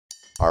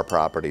Our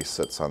property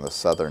sits on the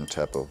southern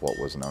tip of what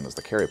was known as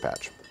the Kerry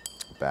Patch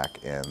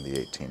back in the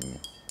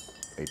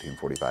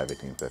 1845,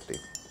 1850.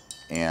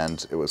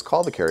 And it was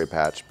called the Kerry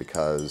Patch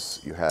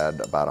because you had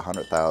about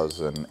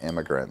 100,000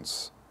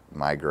 immigrants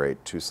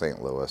migrate to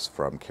St. Louis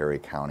from Kerry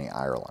County,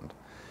 Ireland.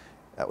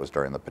 That was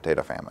during the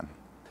potato famine.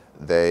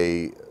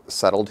 They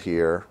settled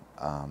here,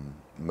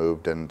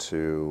 moved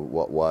into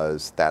what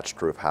was thatched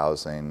roof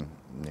housing,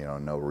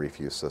 no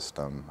refuse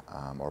system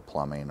or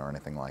plumbing or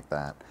anything like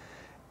that.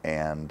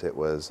 And it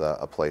was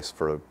a place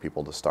for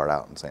people to start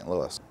out in St.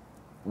 Louis.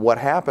 What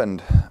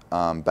happened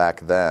back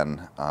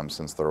then,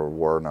 since there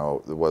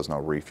was no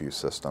refuse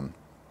system,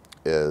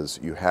 is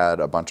you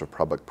had a bunch of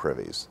public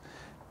privies.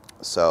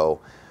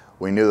 So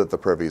we knew that the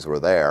privies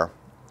were there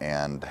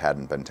and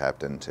hadn't been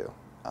tapped into.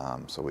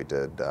 So we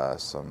did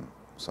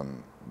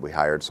we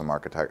hired some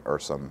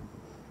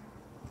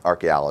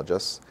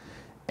archaeologists,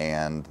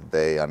 and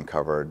they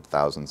uncovered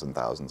thousands and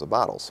thousands of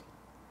bottles.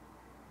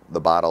 The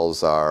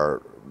bottles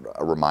are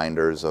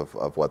reminders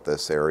of what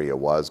this area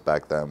was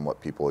back then, what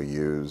people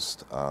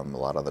used, a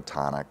lot of the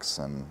tonics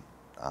and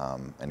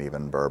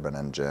even bourbon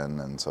and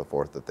gin and so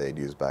forth that they'd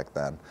used back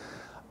then.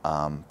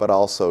 But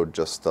also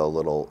just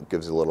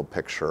gives you a little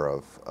picture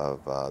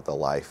of the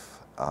life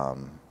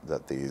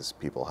that these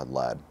people had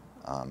led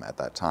at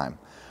that time.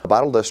 The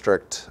bottle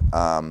district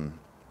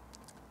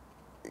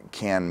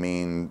can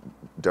mean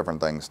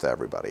different things to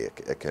everybody.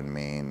 It can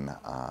mean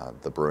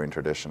the brewing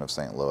tradition of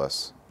St.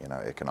 Louis.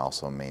 It can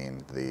also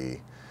mean the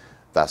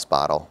Vess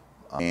bottle,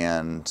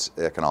 and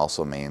it can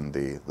also mean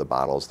the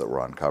bottles that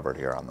were uncovered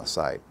here on the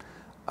site.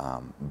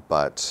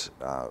 But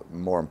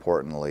more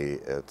importantly,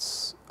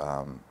 it's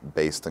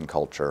based in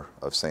culture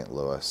of St.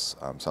 Louis,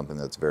 something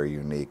that's very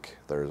unique.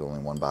 There's only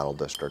one bottle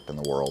district in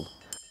the world.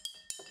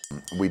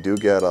 We do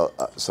get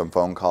some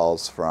phone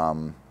calls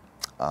from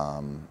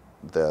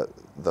the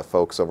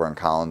folks over in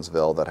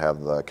Collinsville that have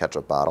the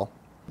ketchup bottle.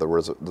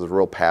 There's a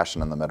real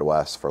passion in the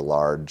Midwest for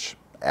large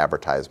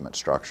advertisement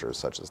structures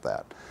such as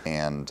that,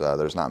 and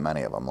there's not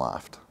many of them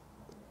left.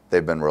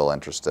 They've been real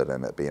interested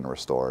in it being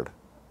restored,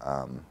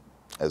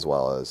 as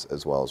well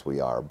as we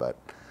are, but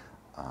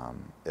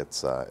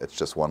it's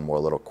just one more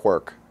little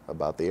quirk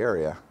about the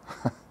area.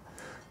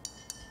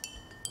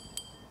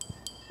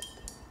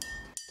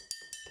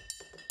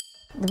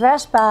 The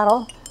Vess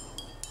bottle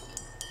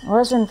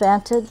was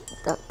invented,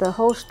 the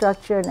whole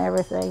structure and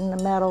everything,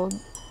 the metal,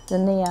 the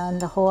neon,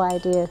 the whole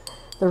idea,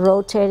 the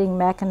rotating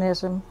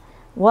mechanism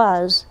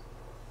was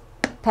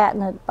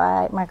patented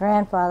by my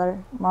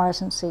grandfather,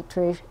 Morrison C.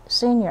 Treesh,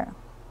 Sr.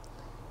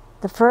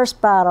 The first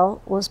bottle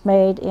was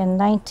made in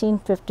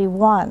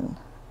 1951.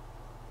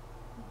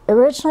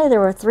 Originally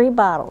there were 3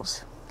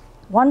 bottles.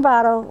 One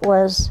bottle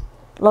was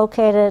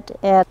located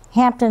at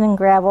Hampton and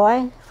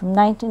Gravois from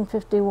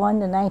 1951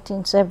 to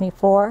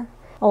 1974.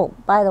 Oh,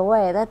 by the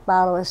way, that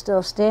bottle is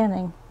still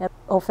standing at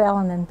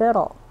O'Fallon and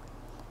Biddle.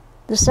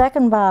 The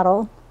second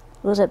bottle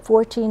was at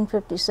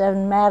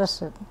 1457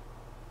 Madison.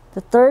 The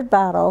third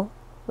bottle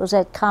was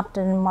at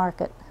Compton and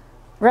Market.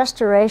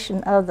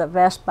 Restoration of the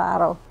Vess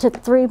bottle took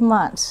 3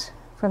 months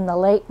from the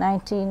late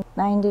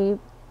 1990,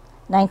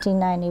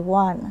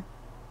 1991.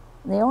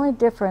 The only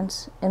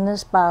difference in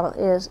this bottle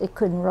is it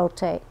couldn't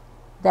rotate.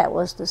 That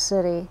was the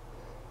city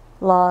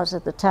laws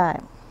at the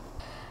time.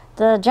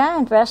 The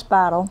giant Vess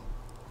bottle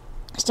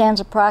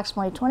stands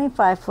approximately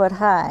 25 foot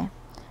high.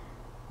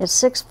 It's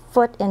 6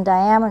 foot in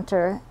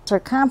diameter.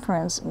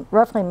 Circumference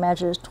roughly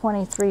measures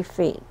 23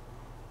 feet.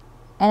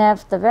 And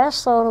if the Vess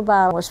soda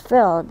bottle was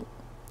filled,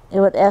 it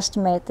would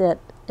estimate that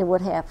it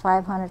would have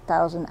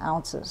 500,000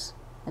 ounces.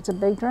 It's a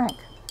big drink.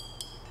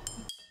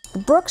 The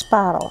Brooks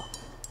bottle,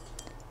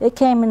 it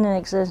came into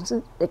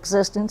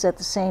existence at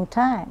the same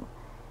time,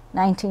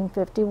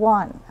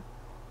 1951.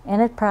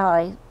 And it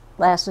probably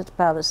lasted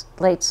about the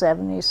late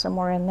 70s,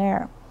 somewhere in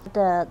there.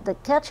 The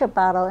ketchup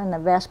bottle and the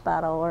Vess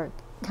bottle were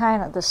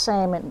kind of the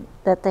same in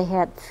that they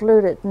had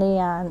fluted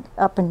neon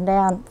up and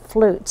down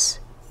flutes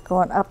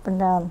going up and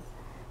down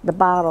the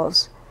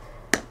bottles,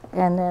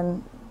 and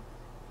then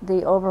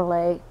the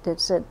overlay that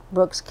said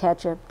Brooks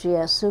Ketchup,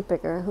 G.S.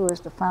 Supiker, who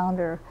is the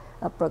founder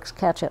of Brooks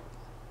Ketchup.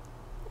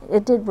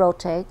 It did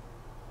rotate,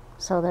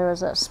 so there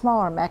was a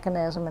smaller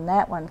mechanism in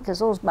that one because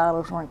those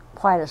bottles weren't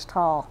quite as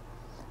tall.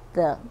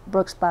 The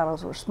Brooks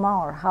bottles were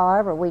smaller.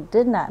 However, we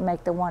did not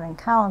make the one in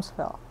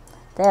Collinsville.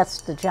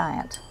 That's the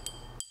giant.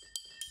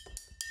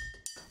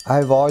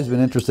 I've always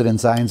been interested in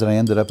signs, and I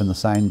ended up in the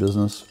sign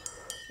business.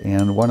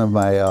 And one of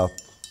my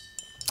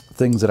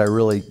things that I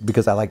really,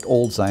 because I liked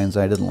old signs,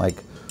 I didn't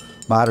like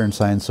modern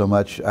signs so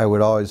much, I would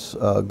always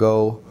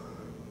go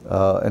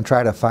and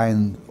try to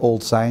find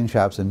old sign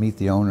shops and meet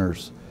the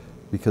owners,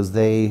 because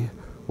they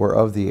were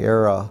of the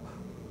era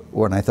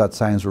when I thought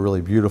signs were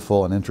really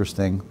beautiful and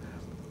interesting.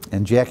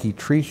 And Jackie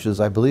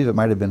Treesh's, I believe it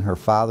might have been her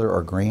father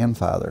or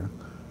grandfather.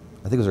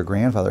 I think it was her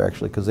grandfather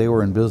actually, because they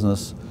were in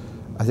business,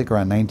 I think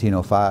around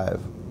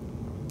 1905.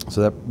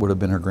 So that would have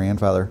been her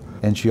grandfather.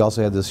 And she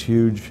also had this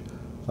huge,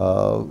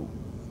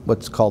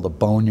 what's called a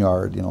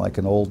boneyard, like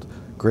an old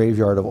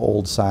graveyard of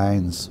old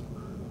signs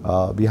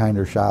behind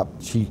her shop.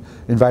 She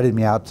invited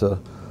me out to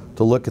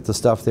look at the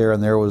stuff there,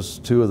 and there was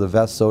 2 of the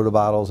Vess soda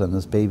bottles and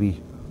this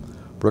baby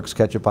Brooks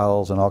ketchup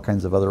bottles and all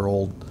kinds of other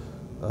old,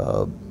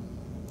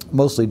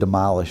 mostly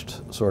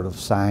demolished sort of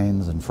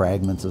signs and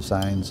fragments of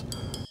signs.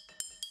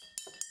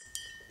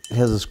 It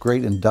has this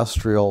great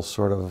industrial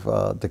sort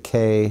of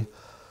decay,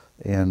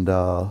 and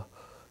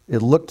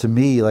it looked to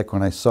me like,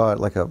 when I saw it,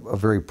 like a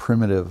very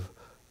primitive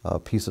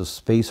piece of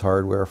space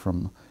hardware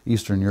from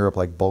Eastern Europe,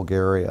 like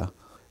Bulgaria.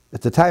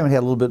 At the time, it had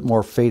a little bit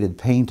more faded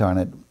paint on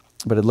it,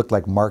 but it looked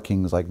like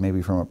markings, like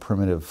maybe from a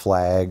primitive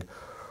flag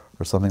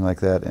or something like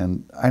that.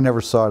 And I never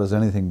saw it as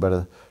anything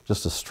but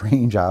just a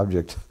strange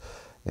object.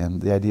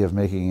 And the idea of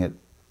making it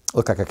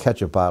look like a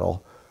ketchup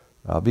bottle,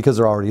 because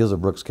there already is a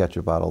Brooks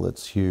ketchup bottle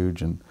that's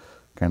huge and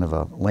kind of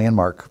a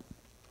landmark,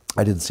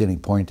 I didn't see any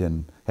point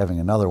in having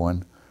another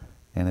one.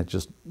 And it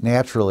just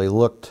naturally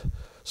looked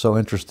so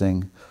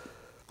interesting.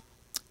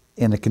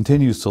 And it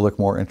continues to look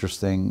more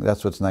interesting.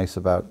 That's what's nice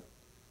about,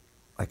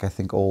 like, I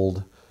think,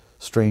 old,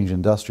 strange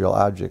industrial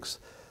objects.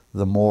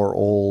 The more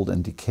old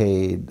and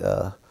decayed,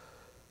 the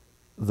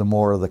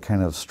more of the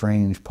kind of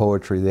strange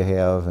poetry they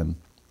have. And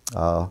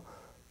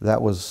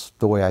that was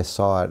the way I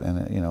saw it, and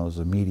it, you know, it was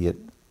immediate.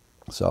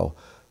 So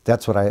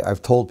that's what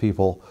I've told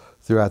people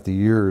throughout the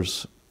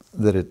years,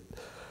 that it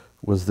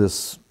was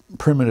this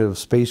primitive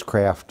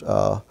spacecraft,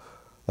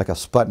 like a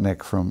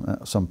Sputnik from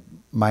some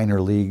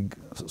minor league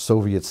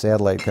Soviet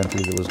satellite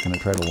country that was going to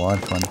try to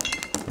launch one,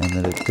 and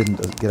that it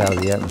didn't get out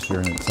of the atmosphere,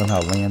 and it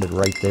somehow landed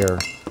right there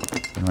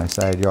in my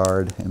side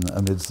yard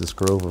amidst this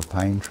grove of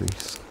pine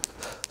trees.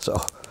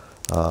 So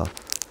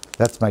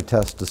that's my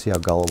test to see how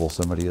gullible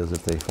somebody is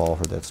if they fall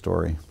for that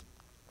story.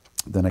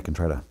 Then I can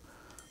try to,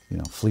 you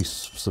know,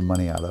 fleece some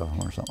money out of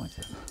them or something like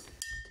that.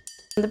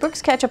 The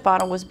Brooks ketchup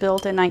bottle was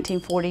built in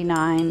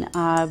 1949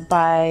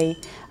 by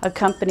a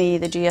company,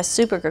 the GS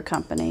Superger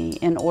Company,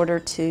 in order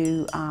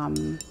to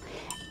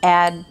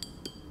add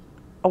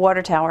a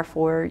water tower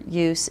for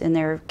use in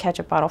their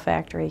ketchup bottle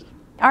factory.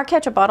 Our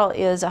ketchup bottle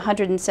is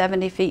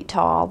 170 feet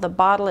tall. The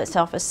bottle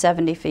itself is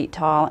 70 feet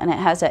tall, and it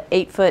has an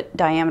 8-foot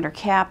diameter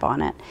cap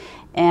on it.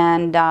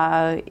 And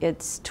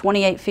it's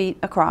 28 feet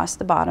across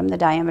the bottom, the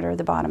diameter of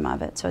the bottom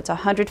of it. So it's a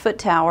 100-foot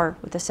tower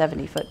with a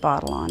 70-foot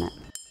bottle on it.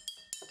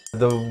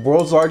 The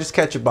world's largest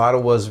ketchup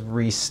bottle was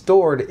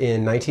restored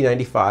in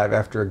 1995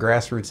 after a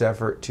grassroots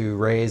effort to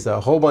raise a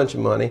whole bunch of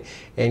money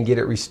and get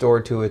it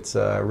restored to its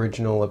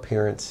original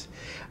appearance.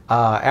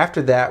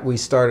 After that, we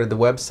started the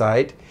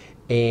website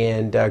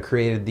and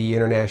created the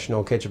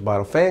International Ketchup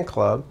Bottle Fan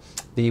Club.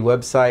 The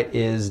website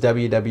is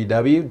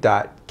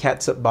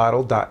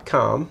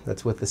www.catsupbottle.com.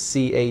 That's with the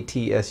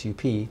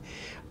C-A-T-S-U-P.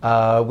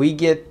 We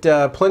get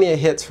plenty of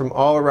hits from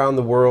all around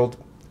the world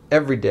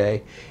every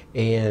day,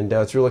 and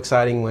it's real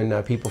exciting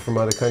when people from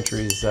other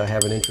countries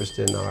have an interest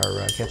in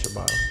our ketchup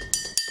bottle.